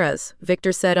 Miss Torres?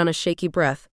 Victor said on a shaky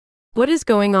breath. What is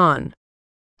going on?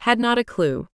 Had not a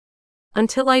clue.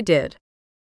 Until I did.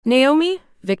 Naomi?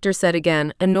 Victor said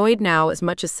again, annoyed now as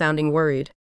much as sounding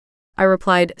worried. I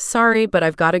replied, sorry, but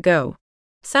I've gotta go.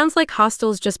 Sounds like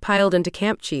hostiles just piled into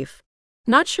camp, Chief.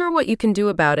 Not sure what you can do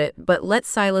about it, but let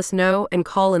Silas know and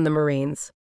call in the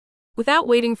Marines. Without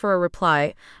waiting for a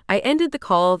reply, I ended the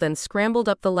call, then scrambled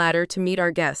up the ladder to meet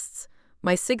our guests,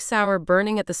 my Sig Sauer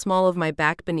burning at the small of my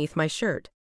back beneath my shirt.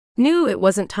 Knew it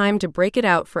wasn't time to break it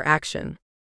out for action.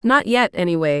 Not yet,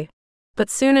 anyway. But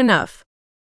soon enough.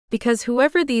 Because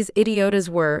whoever these idiotas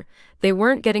were, they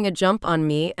weren't getting a jump on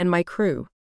me and my crew.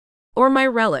 Or my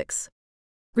relics.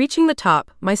 Reaching the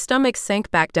top, my stomach sank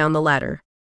back down the ladder.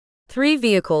 3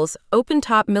 vehicles,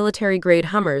 open-top military-grade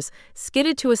Hummers,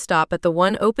 skidded to a stop at the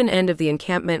one open end of the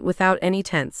encampment without any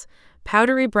tents,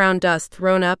 powdery brown dust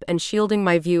thrown up and shielding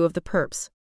my view of the perps.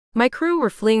 My crew were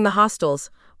fleeing the hostiles,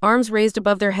 arms raised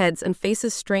above their heads and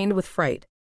faces strained with fright.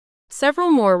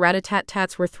 Several more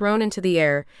rat-a-tat-tats were thrown into the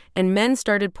air, and men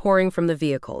started pouring from the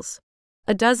vehicles.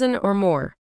 A dozen or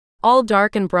more. All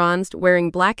dark and bronzed,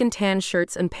 wearing black and tan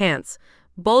shirts and pants,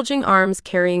 bulging arms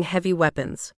carrying heavy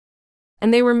weapons.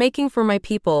 And they were making for my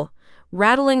people,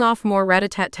 rattling off more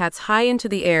rat-a-tat-tats high into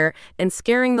the air and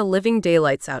scaring the living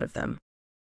daylights out of them.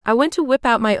 I went to whip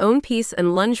out my own piece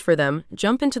and lunge for them,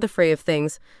 jump into the fray of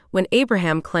things, when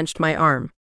Abraham clenched my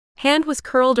arm. Hand was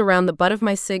curled around the butt of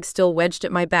my cig still wedged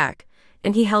at my back,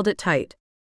 and he held it tight.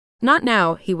 Not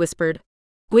now, he whispered.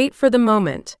 Wait for the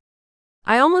moment.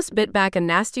 I almost bit back a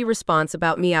nasty response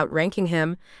about me outranking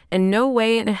him, and no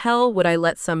way in hell would I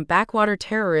let some backwater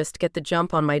terrorist get the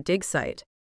jump on my dig site.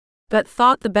 But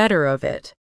thought the better of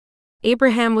it.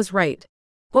 Abraham was right.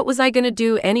 What was I gonna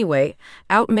do anyway,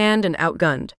 outmanned and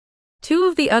outgunned? 2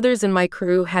 of the others in my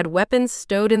crew had weapons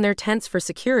stowed in their tents for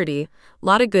security,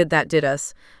 lot of good that did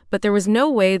us, but there was no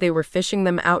way they were fishing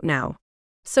them out now.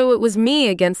 So it was me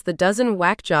against the dozen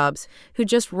whack jobs who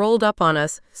just rolled up on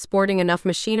us, sporting enough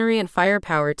machinery and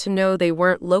firepower to know they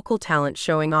weren't local talent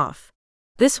showing off.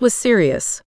 This was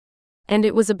serious. And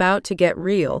it was about to get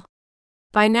real.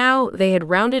 By now, they had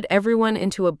rounded everyone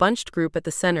into a bunched group at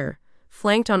the center,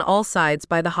 flanked on all sides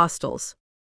by the hostiles.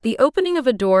 The opening of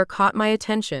a door caught my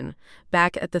attention,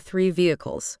 back at the 3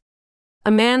 vehicles.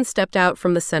 A man stepped out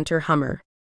from the center Hummer.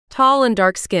 Tall and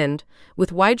dark-skinned,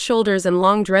 with wide shoulders and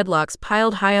long dreadlocks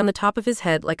piled high on the top of his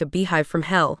head like a beehive from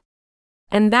hell.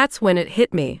 And that's when it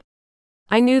hit me.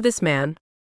 I knew this man.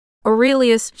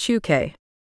 Aurelius Chuke.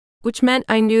 Which meant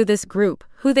I knew this group,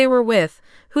 who they were with,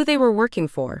 who they were working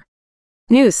for.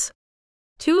 News.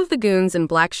 2 of the goons in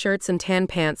black shirts and tan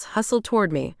pants hustled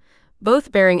toward me,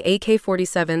 both bearing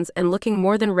AK-47s and looking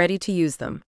more than ready to use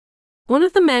them. One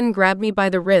of the men grabbed me by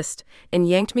the wrist and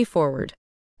yanked me forward.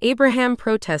 Abraham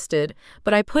protested,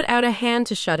 but I put out a hand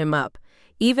to shut him up,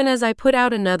 even as I put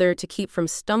out another to keep from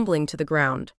stumbling to the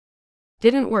ground.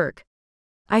 Didn't work.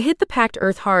 I hit the packed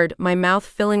earth hard, my mouth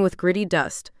filling with gritty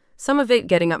dust, some of it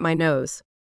getting up my nose.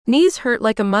 Knees hurt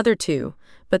like a mother too,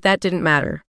 but that didn't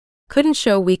matter. Couldn't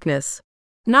show weakness.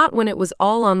 Not when it was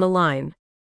all on the line.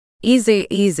 Easy,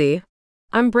 easy.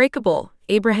 I'm breakable,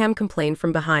 Abraham complained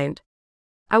from behind.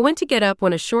 I went to get up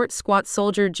when a short, squat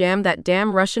soldier jammed that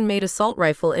damn Russian-made assault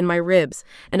rifle in my ribs,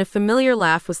 and a familiar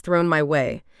laugh was thrown my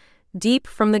way, deep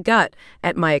from the gut,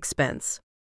 at my expense.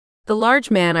 The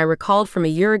large man I recalled from a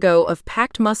year ago of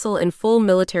packed muscle and full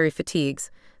military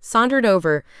fatigues, sauntered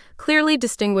over, clearly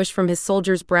distinguished from his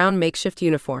soldiers' brown makeshift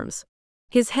uniforms.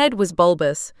 His head was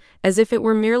bulbous, as if it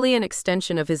were merely an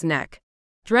extension of his neck.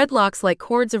 Dreadlocks like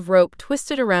cords of rope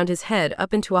twisted around his head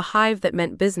up into a hive that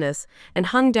meant business and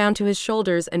hung down to his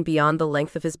shoulders and beyond the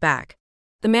length of his back.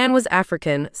 The man was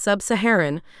African,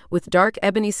 sub-Saharan, with dark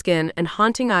ebony skin and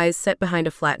haunting eyes set behind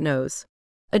a flat nose.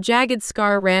 A jagged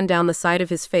scar ran down the side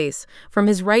of his face, from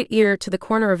his right ear to the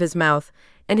corner of his mouth,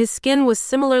 and his skin was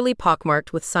similarly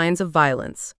pockmarked with signs of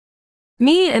violence.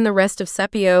 Me and the rest of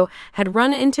Sepio had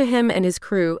run into him and his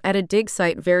crew at a dig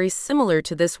site very similar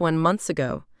to this one months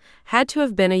ago. Had to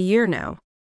have been a year now.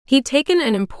 He'd taken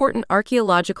an important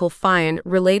archaeological find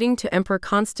relating to Emperor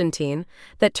Constantine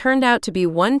that turned out to be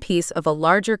one piece of a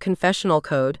larger confessional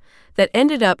code that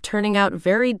ended up turning out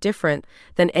very different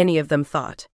than any of them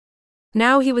thought.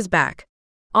 Now he was back.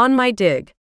 On my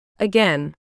dig.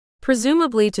 Again.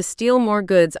 Presumably to steal more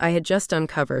goods I had just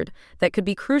uncovered that could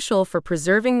be crucial for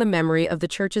preserving the memory of the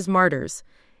church's martyrs,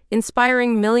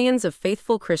 inspiring millions of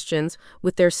faithful Christians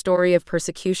with their story of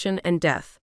persecution and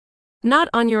death. Not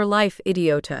on your life,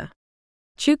 idiota.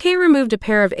 Chuke removed a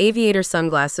pair of aviator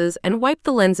sunglasses and wiped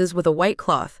the lenses with a white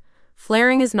cloth,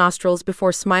 flaring his nostrils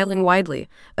before smiling widely,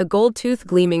 a gold tooth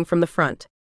gleaming from the front.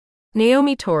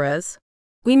 Naomi Torres.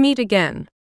 We meet again.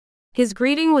 His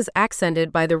greeting was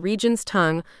accented by the regent's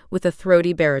tongue with a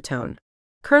throaty baritone.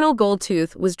 Colonel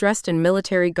Goldtooth was dressed in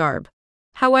military garb.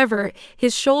 However,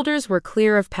 his shoulders were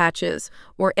clear of patches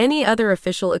or any other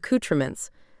official accoutrements,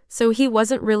 so he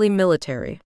wasn't really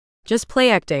military. Just play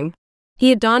acting. He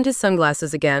had donned his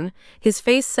sunglasses again, his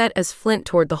face set as flint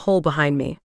toward the hole behind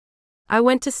me. I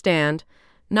went to stand,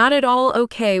 not at all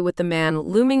okay with the man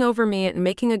looming over me and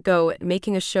making a go at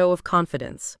making a show of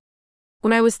confidence.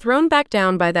 When I was thrown back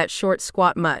down by that short,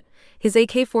 squat mutt, his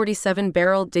AK-47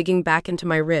 barrel digging back into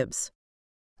my ribs.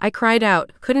 I cried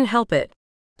out, couldn't help it.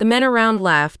 The men around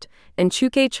laughed, and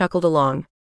Chuke chuckled along.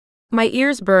 My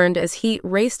ears burned as heat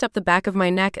raced up the back of my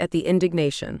neck at the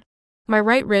indignation. My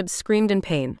right ribs screamed in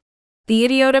pain. The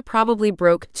idiota probably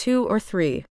broke 2 or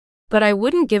 3, but I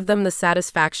wouldn't give them the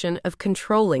satisfaction of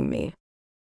controlling me.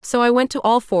 So I went to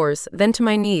all fours, then to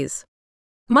my knees.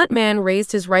 Muttman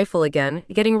raised his rifle again,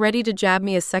 getting ready to jab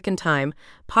me a second time,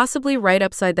 possibly right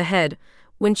upside the head,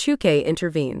 when Chuke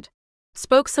intervened.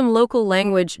 Spoke some local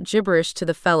language gibberish to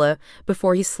the fella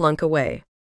before he slunk away.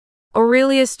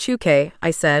 Aurelius Chuke,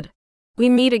 I said. We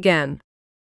meet again.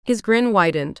 His grin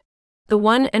widened. The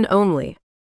one and only.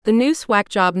 The new swag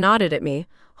job nodded at me,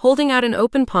 holding out an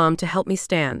open palm to help me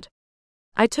stand.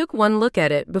 I took one look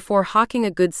at it before hawking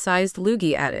a good-sized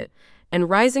loogie at it, and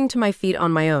rising to my feet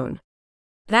on my own.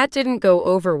 That didn't go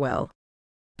over well.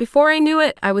 Before I knew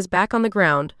it, I was back on the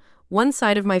ground, one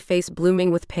side of my face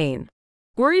blooming with pain.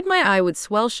 Worried my eye would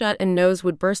swell shut and nose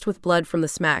would burst with blood from the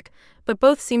smack, but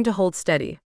both seemed to hold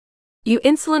steady. "You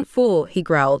insolent fool," he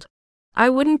growled. "I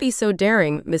wouldn't be so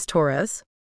daring, Miss Torres.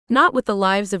 Not with the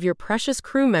lives of your precious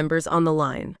crew members on the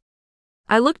line."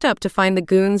 I looked up to find the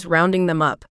goons rounding them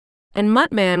up, and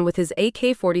Muttman with his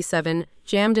AK-47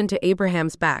 jammed into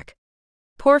Abraham's back.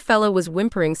 Poor fellow was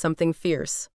whimpering something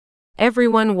fierce.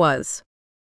 Everyone was.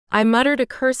 I muttered a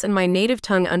curse in my native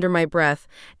tongue under my breath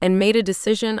and made a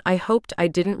decision I hoped I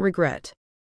didn't regret.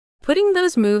 Putting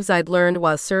those moves I'd learned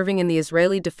while serving in the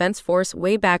Israeli Defense Force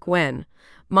way back when,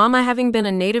 Mama having been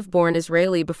a native-born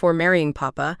Israeli before marrying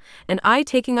Papa, and I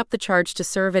taking up the charge to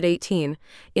serve at 18,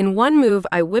 in one move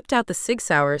I whipped out the Sig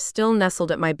Sauer still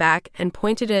nestled at my back and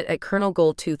pointed it at Colonel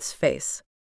Goldtooth's face.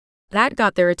 That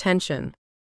got their attention.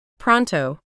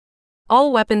 Pronto.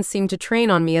 All weapons seemed to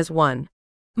train on me as one.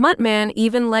 Muttman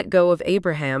even let go of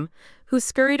Abraham, who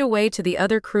scurried away to the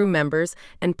other crew members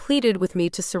and pleaded with me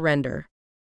to surrender.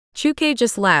 Chuke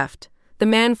just laughed, the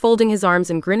man folding his arms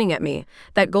and grinning at me,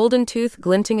 that golden tooth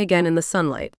glinting again in the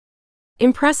sunlight.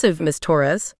 "Impressive, Miss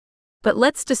Torres. But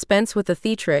let's dispense with the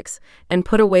theatrics and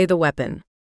put away the weapon.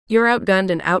 You're outgunned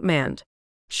and outmanned.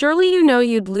 Surely you know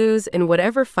you'd lose in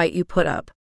whatever fight you put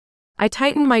up." I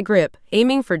tightened my grip,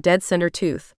 aiming for dead center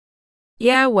tooth.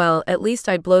 "Yeah, well, at least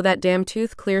I'd blow that damn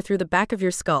tooth clear through the back of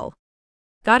your skull."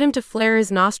 Got him to flare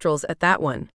his nostrils at that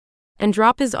one, and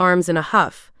drop his arms in a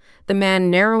huff, the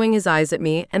man narrowing his eyes at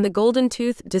me and the golden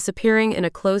tooth disappearing in a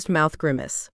closed-mouth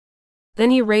grimace. Then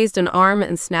he raised an arm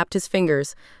and snapped his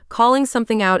fingers, calling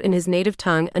something out in his native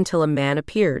tongue until a man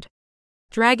appeared,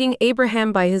 dragging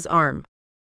Abraham by his arm.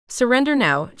 "Surrender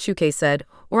now," Chuke said,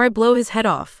 "or I blow his head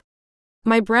off."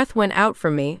 My breath went out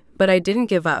from me, but I didn't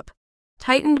give up.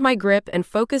 Tightened my grip and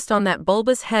focused on that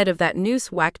bulbous head of that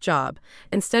noose whack job,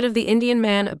 instead of the Indian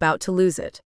man about to lose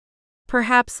it.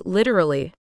 Perhaps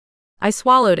literally. I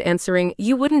swallowed, answering,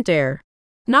 "You wouldn't dare.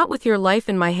 Not with your life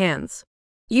in my hands."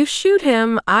 "You shoot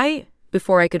him,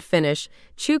 Before I could finish,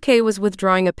 Chuke was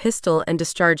withdrawing a pistol and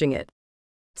discharging it,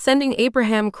 sending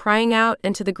Abraham crying out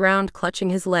and to the ground clutching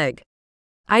his leg.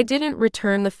 I didn't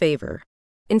return the favor.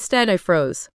 Instead I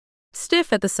froze,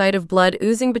 stiff at the sight of blood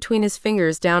oozing between his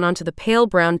fingers down onto the pale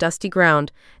brown dusty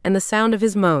ground and the sound of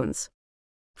his moans.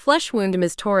 "Flesh wound,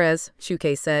 Ms. Torres,"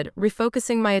 Chuke said,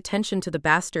 refocusing my attention to the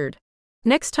bastard.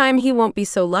 "Next time he won't be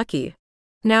so lucky.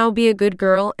 Now be a good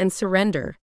girl and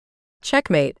surrender."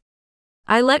 Checkmate.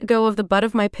 I let go of the butt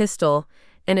of my pistol,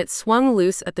 and it swung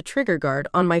loose at the trigger guard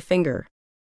on my finger.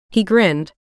 He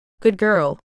grinned. "Good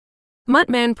girl."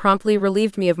 Muttman promptly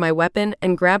relieved me of my weapon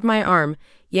and grabbed my arm,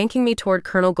 yanking me toward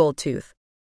Colonel Goldtooth.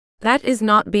 "That is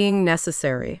not being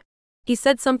necessary." He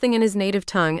said something in his native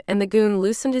tongue, and the goon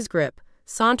loosened his grip,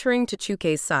 sauntering to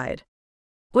Chuke's side.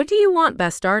 "What do you want,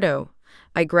 bastardo?"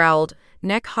 I growled,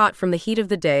 neck hot from the heat of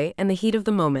the day and the heat of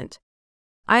the moment.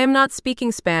 "I am not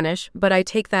speaking Spanish, but I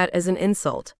take that as an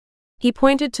insult." He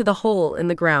pointed to the hole in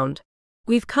the ground.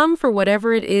 "We've come for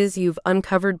whatever it is you've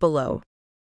uncovered below."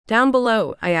 "Down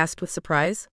below?" I asked with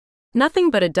surprise.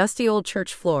 "Nothing but a dusty old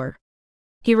church floor,"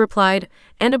 he replied,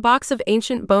 "and a box of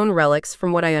ancient bone relics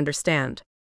from what I understand."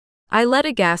 I let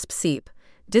a gasp seep,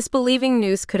 disbelieving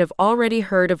Noose could have already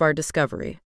heard of our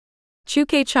discovery.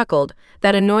 Chuke chuckled,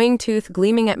 that annoying tooth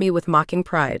gleaming at me with mocking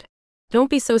pride.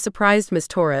 "Don't be so surprised, Miss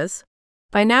Torres.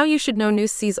 By now you should know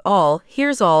Noose sees all,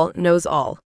 hears all, knows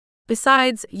all.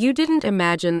 Besides, you didn't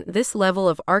imagine this level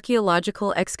of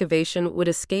archaeological excavation would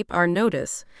escape our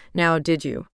notice, now did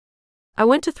you?" I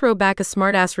went to throw back a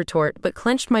smartass retort but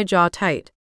clenched my jaw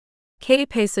tight. Que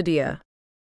pesadilla.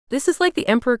 This is like the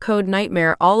Emperor Code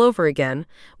nightmare all over again,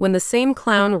 when the same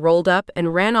clown rolled up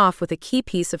and ran off with a key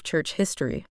piece of church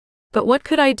history. But what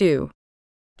could I do?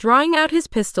 Drawing out his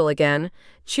pistol again,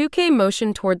 Chuke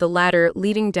motioned toward the ladder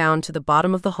leading down to the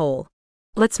bottom of the hole.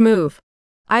 "Let's move.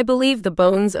 I believe the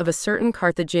bones of a certain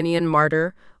Carthaginian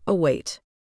martyr await."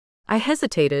 I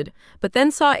hesitated, but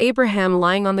then saw Abraham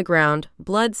lying on the ground,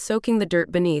 blood soaking the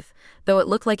dirt beneath, though it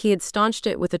looked like he had staunched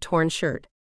it with a torn shirt.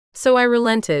 So I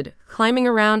relented, climbing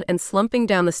around and slumping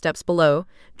down the steps below,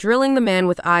 drilling the man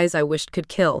with eyes I wished could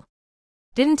kill.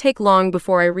 Didn't take long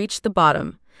before I reached the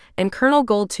bottom, and Colonel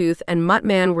Goldtooth and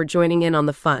Muttman were joining in on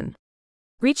the fun.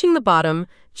 Reaching the bottom,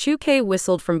 Chuke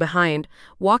whistled from behind,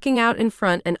 walking out in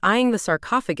front and eyeing the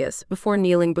sarcophagus before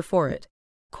kneeling before it.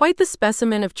 Quite the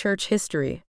specimen of church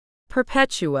history.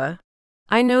 Perpetua.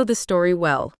 I know the story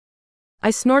well.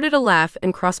 I snorted a laugh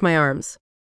and crossed my arms.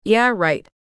 "Yeah, right.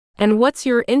 And what's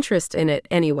your interest in it,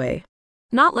 anyway?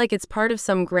 Not like it's part of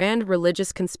some grand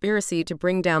religious conspiracy to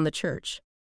bring down the church."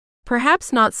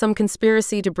 Perhaps not some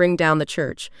conspiracy to bring down the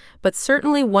church, but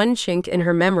certainly one chink in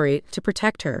her memory to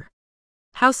protect her.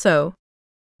 "How so?"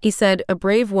 He said, "A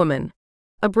brave woman."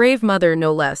 A brave mother,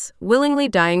 no less, willingly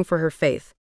dying for her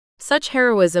faith. Such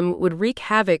heroism would wreak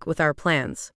havoc with our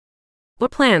plans.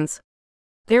 What plans?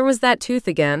 There was that tooth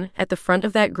again, at the front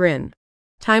of that grin.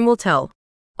 Time will tell.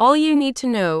 All you need to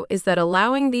know is that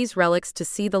allowing these relics to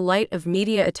see the light of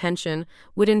media attention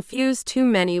would infuse too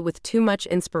many with too much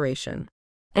inspiration.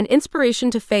 And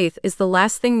inspiration to faith is the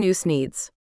last thing Noose needs.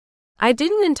 I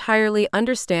didn't entirely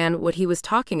understand what he was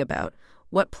talking about,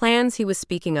 what plans he was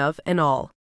speaking of, and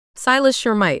all. Silas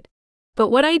sure might. But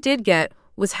what I did get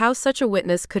was how such a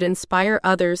witness could inspire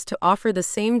others to offer the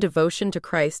same devotion to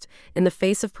Christ in the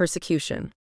face of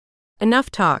persecution.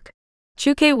 Enough talk.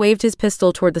 Chuke waved his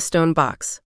pistol toward the stone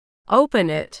box. Open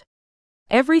it.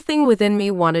 Everything within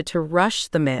me wanted to rush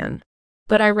the man.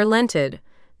 But I relented,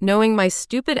 knowing my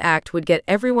stupid act would get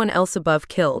everyone else above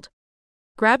killed.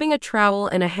 Grabbing a trowel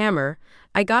and a hammer,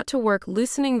 I got to work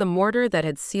loosening the mortar that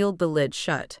had sealed the lid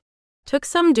shut. Took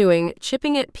some doing,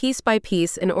 chipping it piece by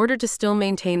piece in order to still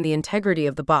maintain the integrity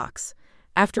of the box.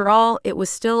 After all, it was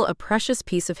still a precious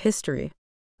piece of history.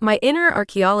 My inner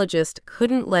archaeologist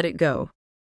couldn't let it go.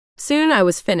 Soon I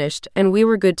was finished, and we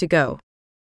were good to go.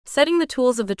 Setting the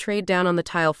tools of the trade down on the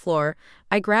tile floor,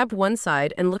 I grabbed one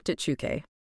side and looked at Chuke.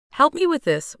 Help me with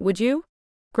this, would you?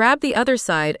 Grab the other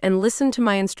side and listen to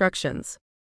my instructions.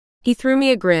 He threw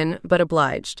me a grin, but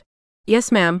obliged.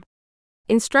 Yes, ma'am.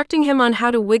 Instructing him on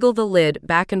how to wiggle the lid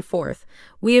back and forth,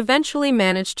 we eventually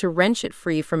managed to wrench it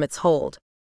free from its hold.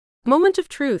 Moment of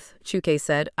truth, Chuke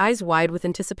said, eyes wide with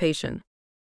anticipation.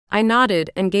 I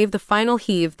nodded and gave the final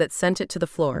heave that sent it to the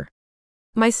floor.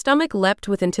 My stomach leapt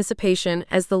with anticipation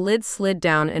as the lid slid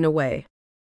down and away.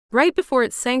 Right before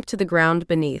it sank to the ground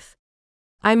beneath,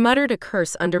 I muttered a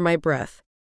curse under my breath.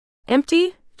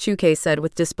 Empty? Chuke said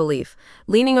with disbelief,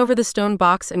 leaning over the stone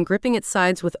box and gripping its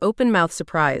sides with open-mouthed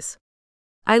surprise.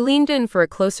 I leaned in for a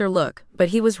closer look, but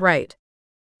he was right.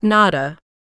 Nada.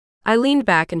 I leaned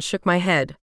back and shook my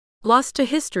head. Lost to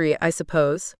history, I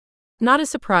suppose. Not a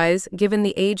surprise, given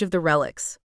the age of the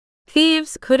relics.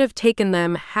 Thieves could have taken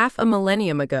them half a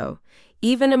millennium ago,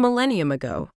 even a millennium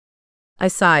ago. I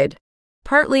sighed.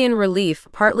 Partly in relief,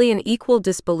 partly in equal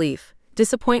disbelief,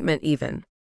 disappointment even.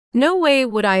 No way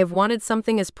would I have wanted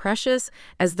something as precious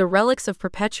as the relics of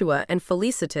Perpetua and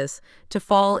Felicitas to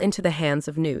fall into the hands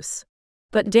of Noose.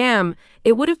 But damn,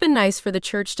 it would have been nice for the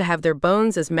church to have their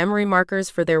bones as memory markers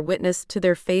for their witness to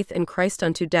their faith in Christ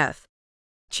unto death.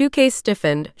 Chuke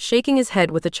stiffened, shaking his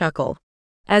head with a chuckle.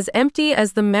 As empty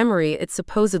as the memory it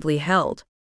supposedly held.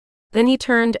 Then he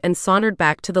turned and sauntered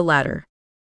back to the ladder.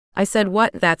 I said,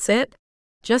 "What, that's it?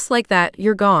 Just like that,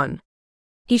 you're gone."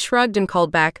 He shrugged and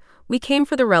called back, "We came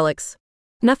for the relics.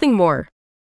 Nothing more."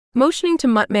 Motioning to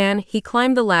Muttman, he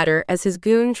climbed the ladder as his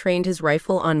goon trained his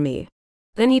rifle on me.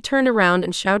 Then he turned around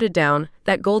and shouted down,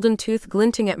 that golden tooth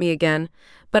glinting at me again,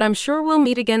 "But I'm sure we'll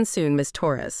meet again soon, Miss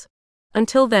Torres.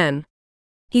 Until then."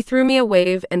 He threw me a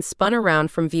wave and spun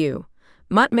around from view,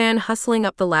 Muttman hustling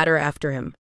up the ladder after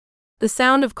him. The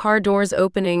sound of car doors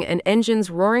opening and engines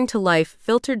roaring to life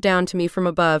filtered down to me from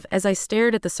above as I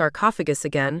stared at the sarcophagus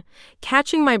again,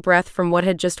 catching my breath from what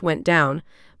had just went down,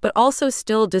 but also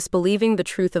still disbelieving the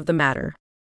truth of the matter.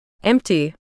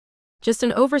 Empty. Just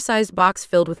an oversized box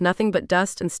filled with nothing but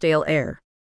dust and stale air.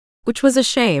 Which was a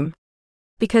shame.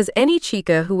 Because any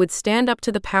chica who would stand up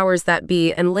to the powers that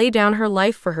be and lay down her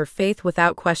life for her faith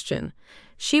without question,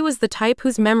 she was the type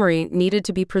whose memory needed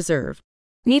to be preserved,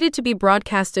 needed to be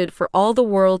broadcasted for all the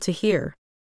world to hear.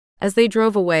 As they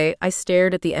drove away, I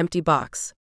stared at the empty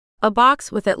box. A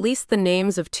box with at least the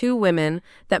names of 2 women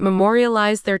that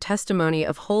memorialized their testimony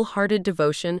of wholehearted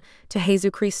devotion to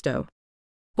Jesucristo.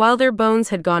 While their bones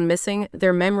had gone missing,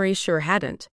 their memory sure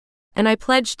hadn't. And I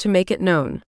pledged to make it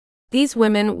known. These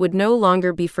women would no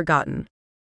longer be forgotten.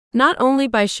 Not only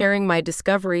by sharing my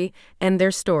discovery and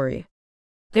their story.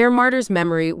 Their martyr's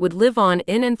memory would live on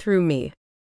in and through me.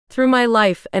 Through my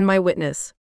life and my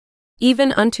witness.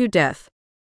 Even unto death.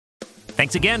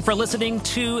 Thanks again for listening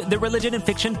to the Religion and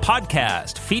Fiction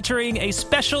podcast, featuring a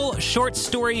special short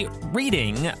story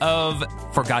reading of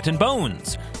Forgotten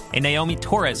Bones, a Naomi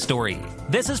Torres story.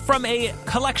 This is from a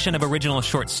collection of original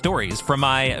short stories from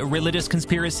my religious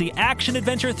conspiracy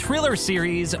action-adventure thriller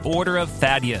series, Order of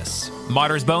Thaddeus.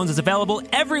 Martyr's Bones is available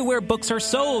everywhere books are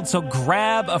sold, so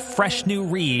grab a fresh new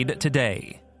read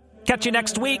today. Catch you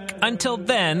next week. Until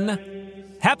then,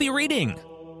 happy reading!